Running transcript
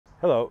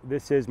Hello,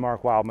 this is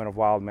Mark Wildman of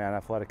Wildman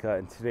Athletica,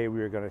 and today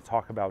we are going to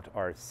talk about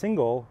our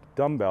single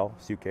dumbbell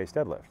suitcase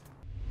deadlift.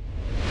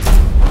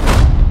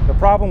 The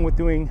problem with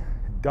doing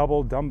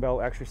double dumbbell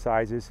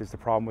exercises is the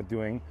problem with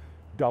doing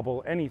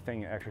double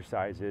anything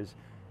exercises.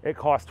 It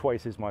costs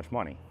twice as much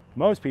money.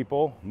 Most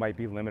people might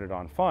be limited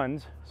on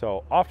funds,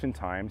 so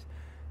oftentimes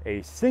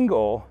a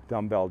single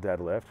dumbbell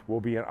deadlift will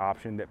be an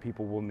option that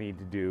people will need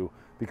to do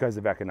because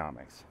of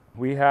economics.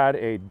 We had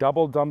a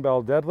double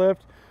dumbbell deadlift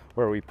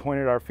where we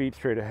pointed our feet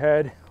straight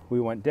ahead, we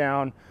went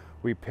down,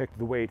 we picked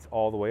the weights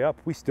all the way up,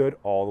 we stood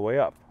all the way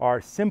up. Our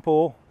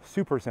simple,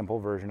 super simple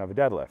version of a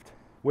deadlift.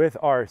 With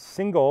our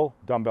single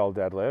dumbbell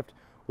deadlift,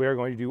 we are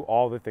going to do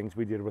all the things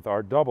we did with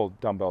our double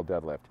dumbbell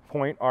deadlift.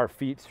 Point our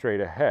feet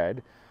straight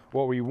ahead.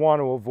 What we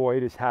want to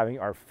avoid is having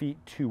our feet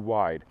too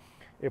wide.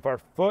 If our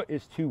foot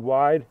is too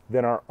wide,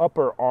 then our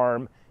upper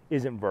arm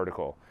isn't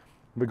vertical.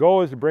 The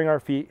goal is to bring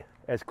our feet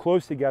as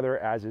close together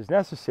as is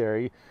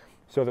necessary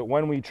so that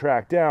when we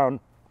track down,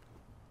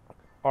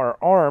 our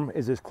arm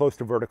is as close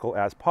to vertical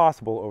as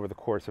possible over the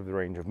course of the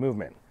range of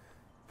movement.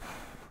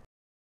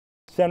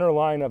 Center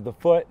line of the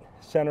foot,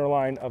 center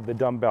line of the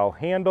dumbbell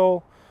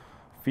handle,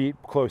 feet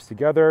close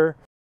together,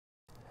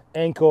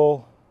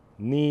 ankle,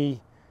 knee,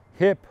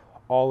 hip,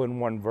 all in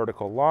one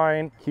vertical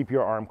line. Keep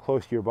your arm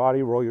close to your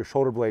body, roll your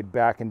shoulder blade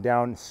back and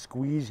down,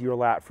 squeeze your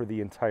lat for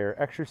the entire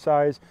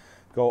exercise,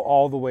 go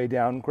all the way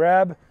down,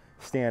 grab,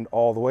 stand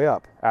all the way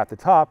up. At the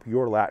top,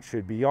 your lat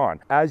should be on.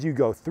 As you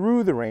go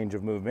through the range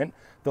of movement,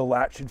 the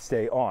lat should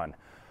stay on.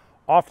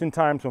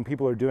 Oftentimes when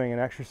people are doing an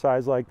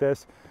exercise like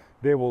this,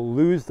 they will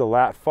lose the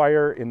lat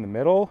fire in the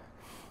middle.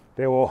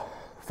 They will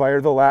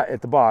fire the lat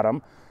at the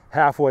bottom.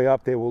 Halfway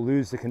up, they will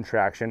lose the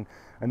contraction.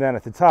 And then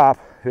at the top,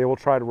 they will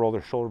try to roll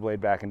their shoulder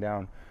blade back and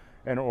down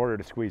in order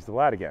to squeeze the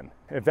lat again.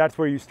 If that's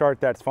where you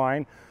start, that's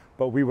fine,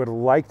 but we would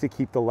like to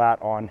keep the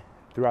lat on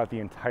throughout the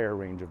entire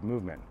range of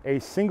movement. A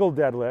single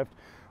deadlift,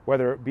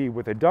 whether it be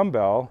with a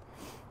dumbbell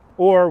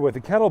or with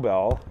a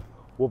kettlebell,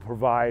 will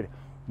provide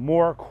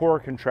more core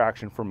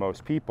contraction for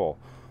most people.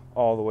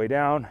 All the way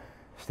down,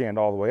 stand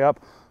all the way up,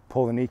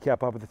 pull the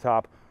kneecap up at the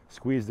top,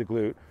 squeeze the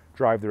glute,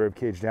 drive the rib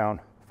cage down,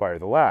 fire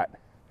the lat.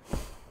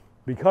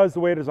 Because the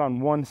weight is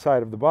on one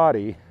side of the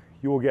body,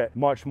 you will get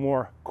much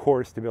more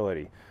core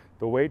stability.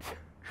 The weight's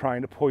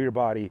trying to pull your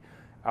body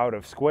out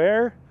of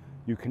square.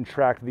 You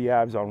contract the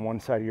abs on one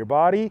side of your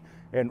body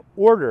in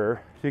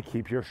order to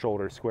keep your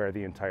shoulders square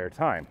the entire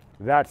time.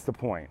 That's the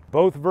point.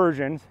 Both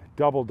versions,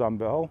 double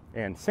dumbbell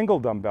and single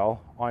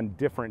dumbbell, on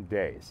different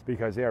days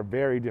because they are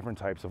very different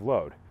types of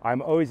load.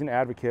 I'm always an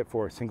advocate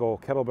for single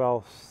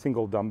kettlebell,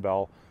 single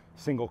dumbbell,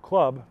 single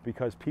club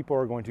because people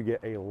are going to get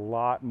a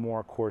lot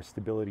more core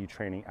stability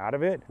training out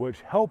of it,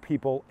 which help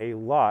people a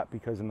lot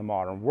because in the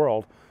modern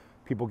world,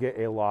 people get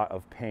a lot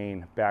of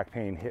pain, back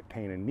pain, hip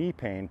pain, and knee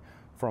pain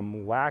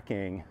from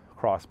lacking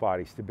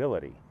cross-body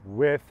stability.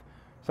 With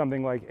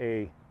something like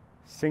a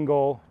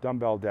single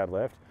dumbbell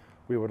deadlift,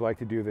 we would like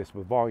to do this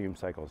with volume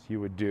cycles.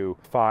 You would do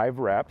 5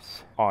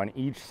 reps on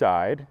each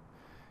side,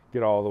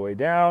 get all the way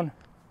down,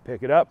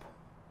 pick it up,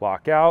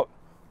 lock out,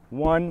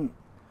 1,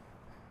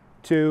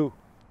 2,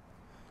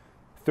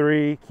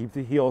 3, keep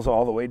the heels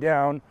all the way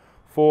down,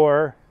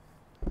 4,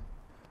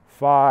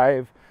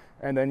 5,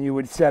 and then you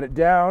would set it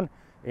down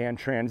and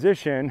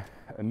transition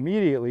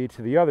immediately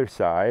to the other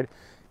side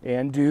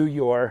and do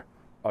your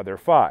other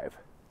 5.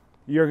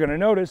 You're gonna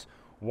notice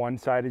one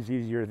side is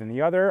easier than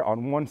the other.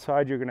 On one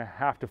side, you're gonna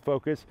have to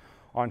focus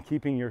on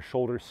keeping your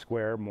shoulders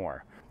square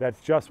more.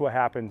 That's just what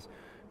happens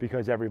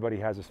because everybody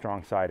has a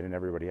strong side and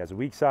everybody has a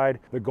weak side.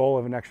 The goal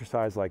of an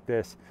exercise like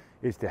this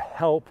is to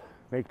help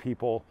make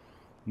people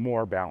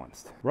more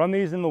balanced. Run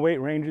these in the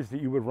weight ranges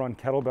that you would run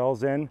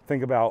kettlebells in.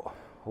 Think about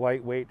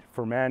lightweight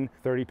for men,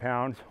 30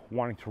 pounds,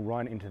 wanting to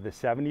run into the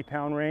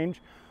 70-pound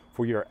range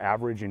for your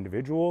average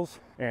individuals.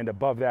 And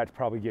above that's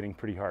probably getting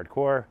pretty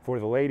hardcore. For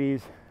the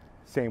ladies,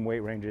 same weight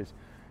ranges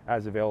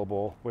as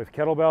available with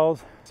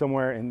kettlebells,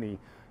 somewhere in the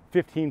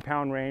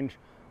 15-pound range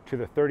to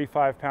the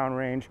 35-pound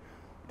range,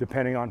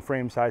 depending on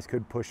frame size,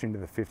 could push into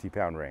the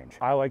 50-pound range.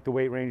 I like the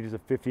weight ranges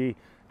of 50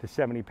 to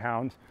 70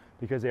 pounds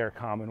because they are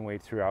common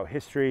weights throughout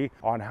history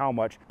on how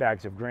much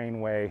bags of grain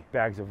weigh,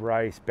 bags of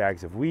rice,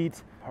 bags of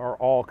wheat are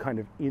all kind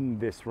of in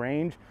this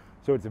range.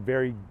 So it's a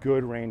very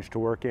good range to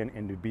work in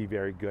and to be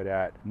very good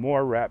at.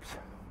 More reps,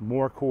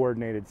 more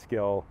coordinated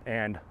skill,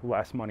 and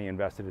less money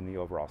invested in the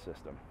overall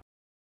system.